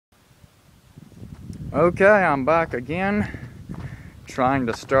Okay, I'm back again, trying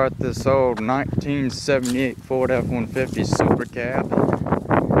to start this old 1978 Ford F-150 Super Cab.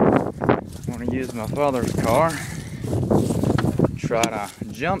 I'm going to use my father's car, try to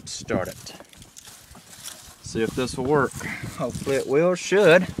jump start it. See if this will work. Hopefully it will,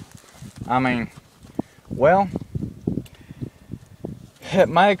 should. I mean, well, it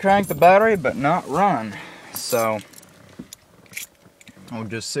may crank the battery, but not run. So, we'll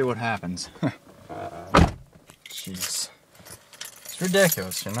just see what happens. Jeez. It's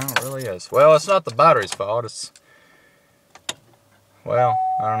ridiculous, you know, it really is. Well, it's not the battery's fault, it's... Well,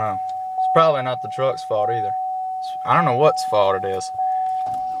 I don't know. It's probably not the truck's fault either. I don't know what's fault it is.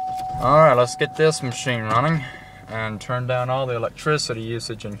 Alright, let's get this machine running and turn down all the electricity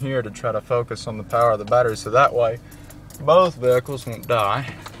usage in here to try to focus on the power of the battery so that way both vehicles won't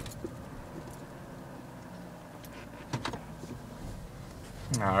die.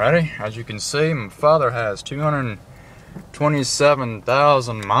 Alrighty, as you can see, my father has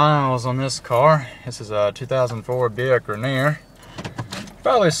 227,000 miles on this car. This is a 2004 Buick Rainier.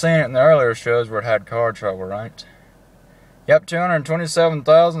 Probably seen it in the earlier shows where it had car trouble, right? Yep,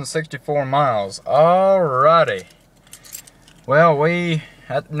 227,064 miles. Alrighty. Well,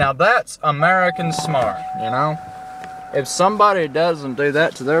 now that's American smart, you know? If somebody doesn't do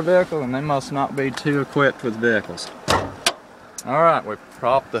that to their vehicle, then they must not be too equipped with vehicles. Alright, we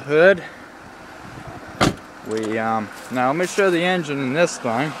prop the hood. Now let me show the engine in this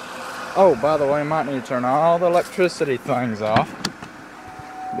thing. Oh, by the way, I might need to turn all the electricity things off.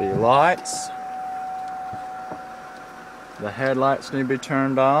 The lights. The headlights need to be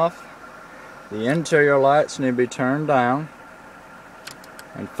turned off. The interior lights need to be turned down.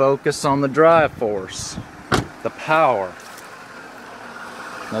 And focus on the drive force. The power.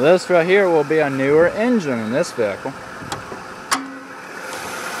 Now this right here will be a newer engine in this vehicle.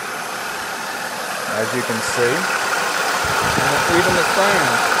 As you can see, even the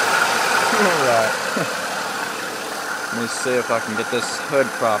fan. Alright. Let me see if I can get this hood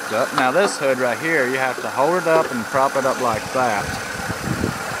propped up. Now this hood right here, you have to hold it up and prop it up like that.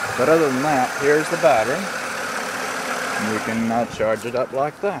 But other than that, here's the battery. And you can charge it up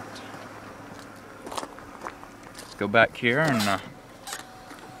like that. Let's go back here and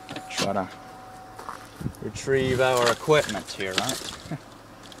try to retrieve our equipment here, right?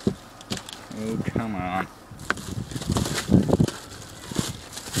 Oh, come on.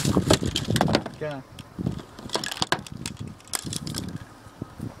 Okay.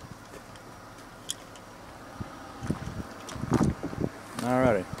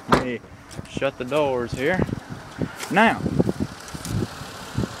 Alrighty, let me shut the doors here. Now,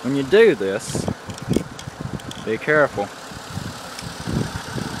 when you do this, be careful.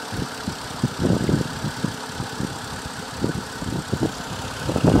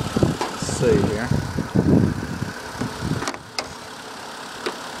 See here.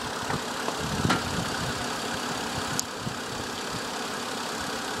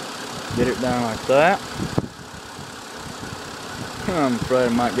 Get it down like that. I'm afraid I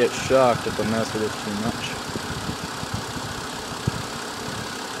might get shocked if I mess with it too much.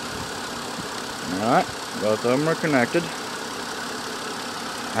 Alright, both of them are connected.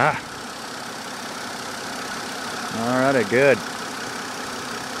 Alrighty, good.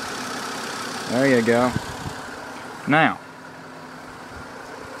 There you go. Now,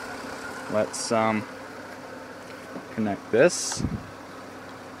 let's connect this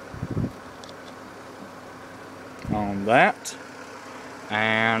on that,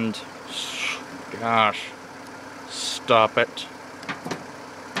 and gosh, stop it.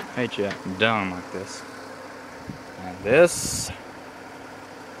 Hate you acting dumb like this. And this,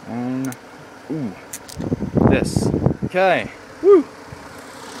 and this. Okay. Woo.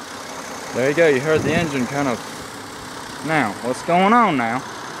 There you go, you heard the engine kind of... Now, what's going on now?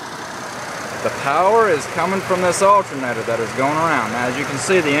 The power is coming from this alternator that is going around. Now, as you can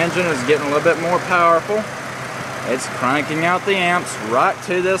see, the engine is getting a little bit more powerful. It's cranking out the amps right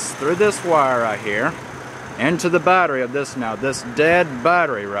to this, through this wire right here, into the battery of this now, this dead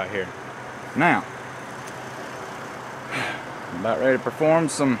battery right here. Now, I'm about ready to perform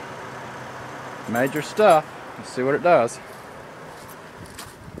some major stuff. Let's see what it does.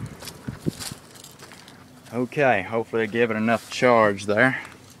 Okay, hopefully I give it enough charge there.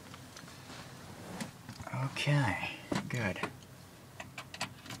 Okay, good.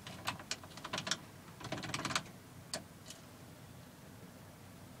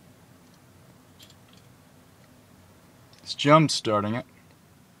 It's jump starting it.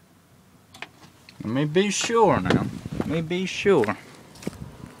 Let me be sure now. Let me be sure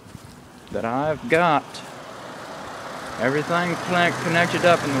that I've got everything connected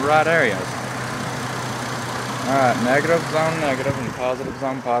up in the right areas. Alright, negative is on negative, and positive is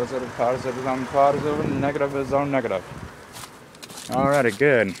on positive, positive is on positive, and negative is on negative. Alrighty,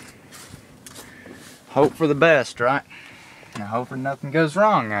 good. Hope for the best, right? Now, hopefully nothing goes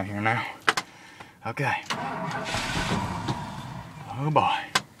wrong out here now. Okay. Oh boy.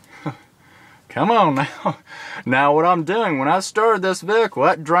 Come on now. Now what I'm doing, when I started this vehicle,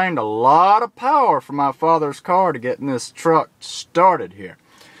 that drained a lot of power from my father's car to getting this truck started here.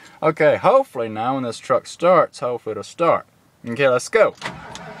 Okay, hopefully now when this truck starts, hopefully it'll start. Okay, let's go.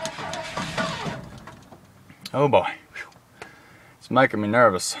 Oh boy. It's making me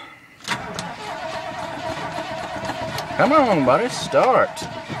nervous. Come on, buddy, start.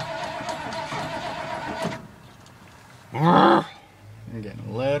 I'm getting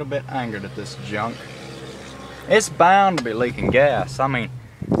a little bit angered at this junk. It's bound to be leaking gas. I mean,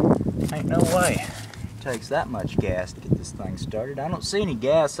 ain't no way it takes that much gas to get this thing started. I don't see any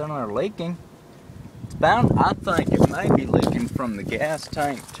gas in there leaking. It's bound, I think it may be leaking from the gas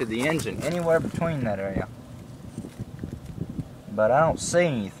tank to the engine, anywhere between that area. But I don't see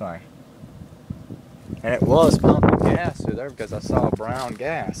anything. And it was pumping gas through there because I saw brown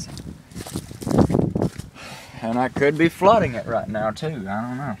gas. And I could be flooding it right now too, I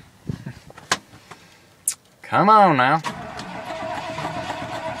don't know. Come on now.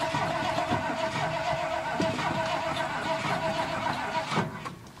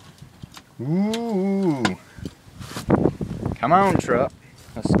 Ooh. Come on, truck.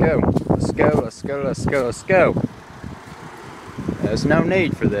 Let's go. Let's go, let's go, let's go, let's go. There's no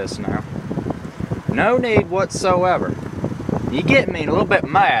need for this now. No need whatsoever. You get me a little bit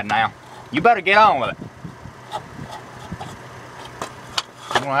mad now. You better get on with it.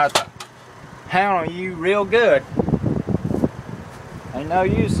 I'm gonna have to handle you real good. Ain't no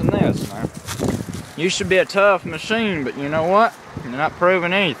use in this now. You should be a tough machine, but you know what? You're not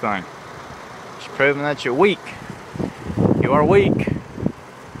proving anything. Just proving that you're weak. You are weak.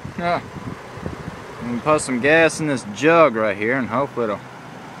 I'm gonna put some gas in this jug right here and hopefully it'll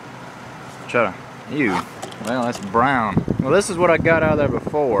try to, ew, well that's brown. Well, this is what I got out of there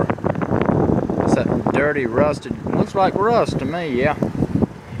before. It's that dirty rusted, looks like rust to me, yeah.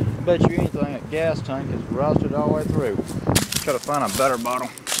 I bet you anything that gas tank is rusted all the way through. Try to find a better bottle.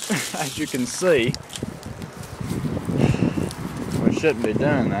 As you can see, we shouldn't be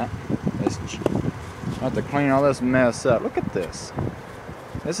doing that. I have to clean all this mess up. Look at this.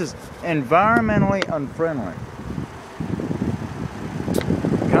 This is environmentally unfriendly.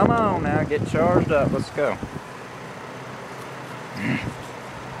 Come on now, get charged up. Let's go.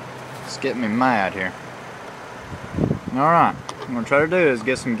 It's getting me mad here. Alright, what I'm going to try to do is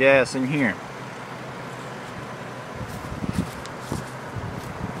get some gas in here.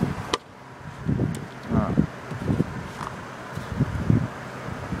 Alright.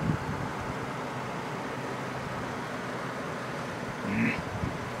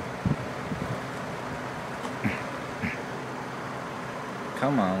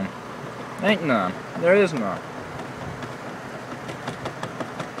 Come on. Ain't none. There is none.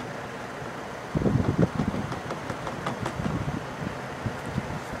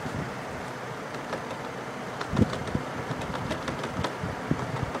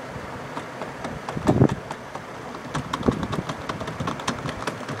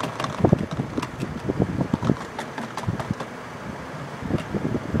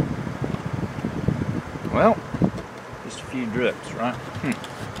 Well, just a few drips, right?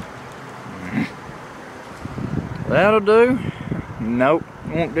 That'll do. Nope,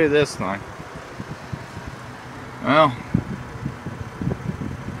 won't do this thing. Well,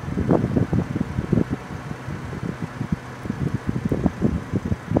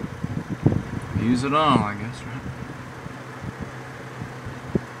 use it all, I guess, right?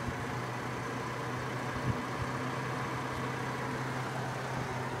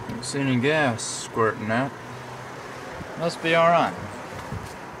 Don't see any gas squirting out. Must be alright.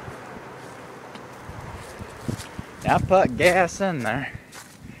 I put gas in there.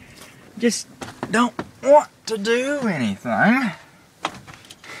 Just don't want to do anything.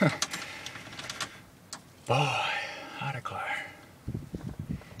 Boy, I declare.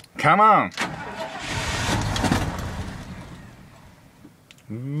 Come on.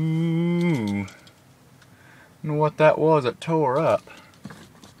 Ooh. I wonder what that was that tore up.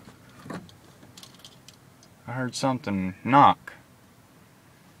 I heard something knock.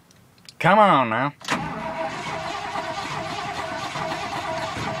 Come on now.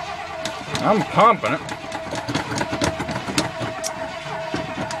 I'm pumping it.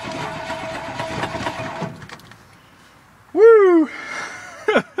 Woo!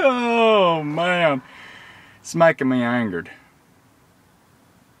 Oh man, it's making me angered.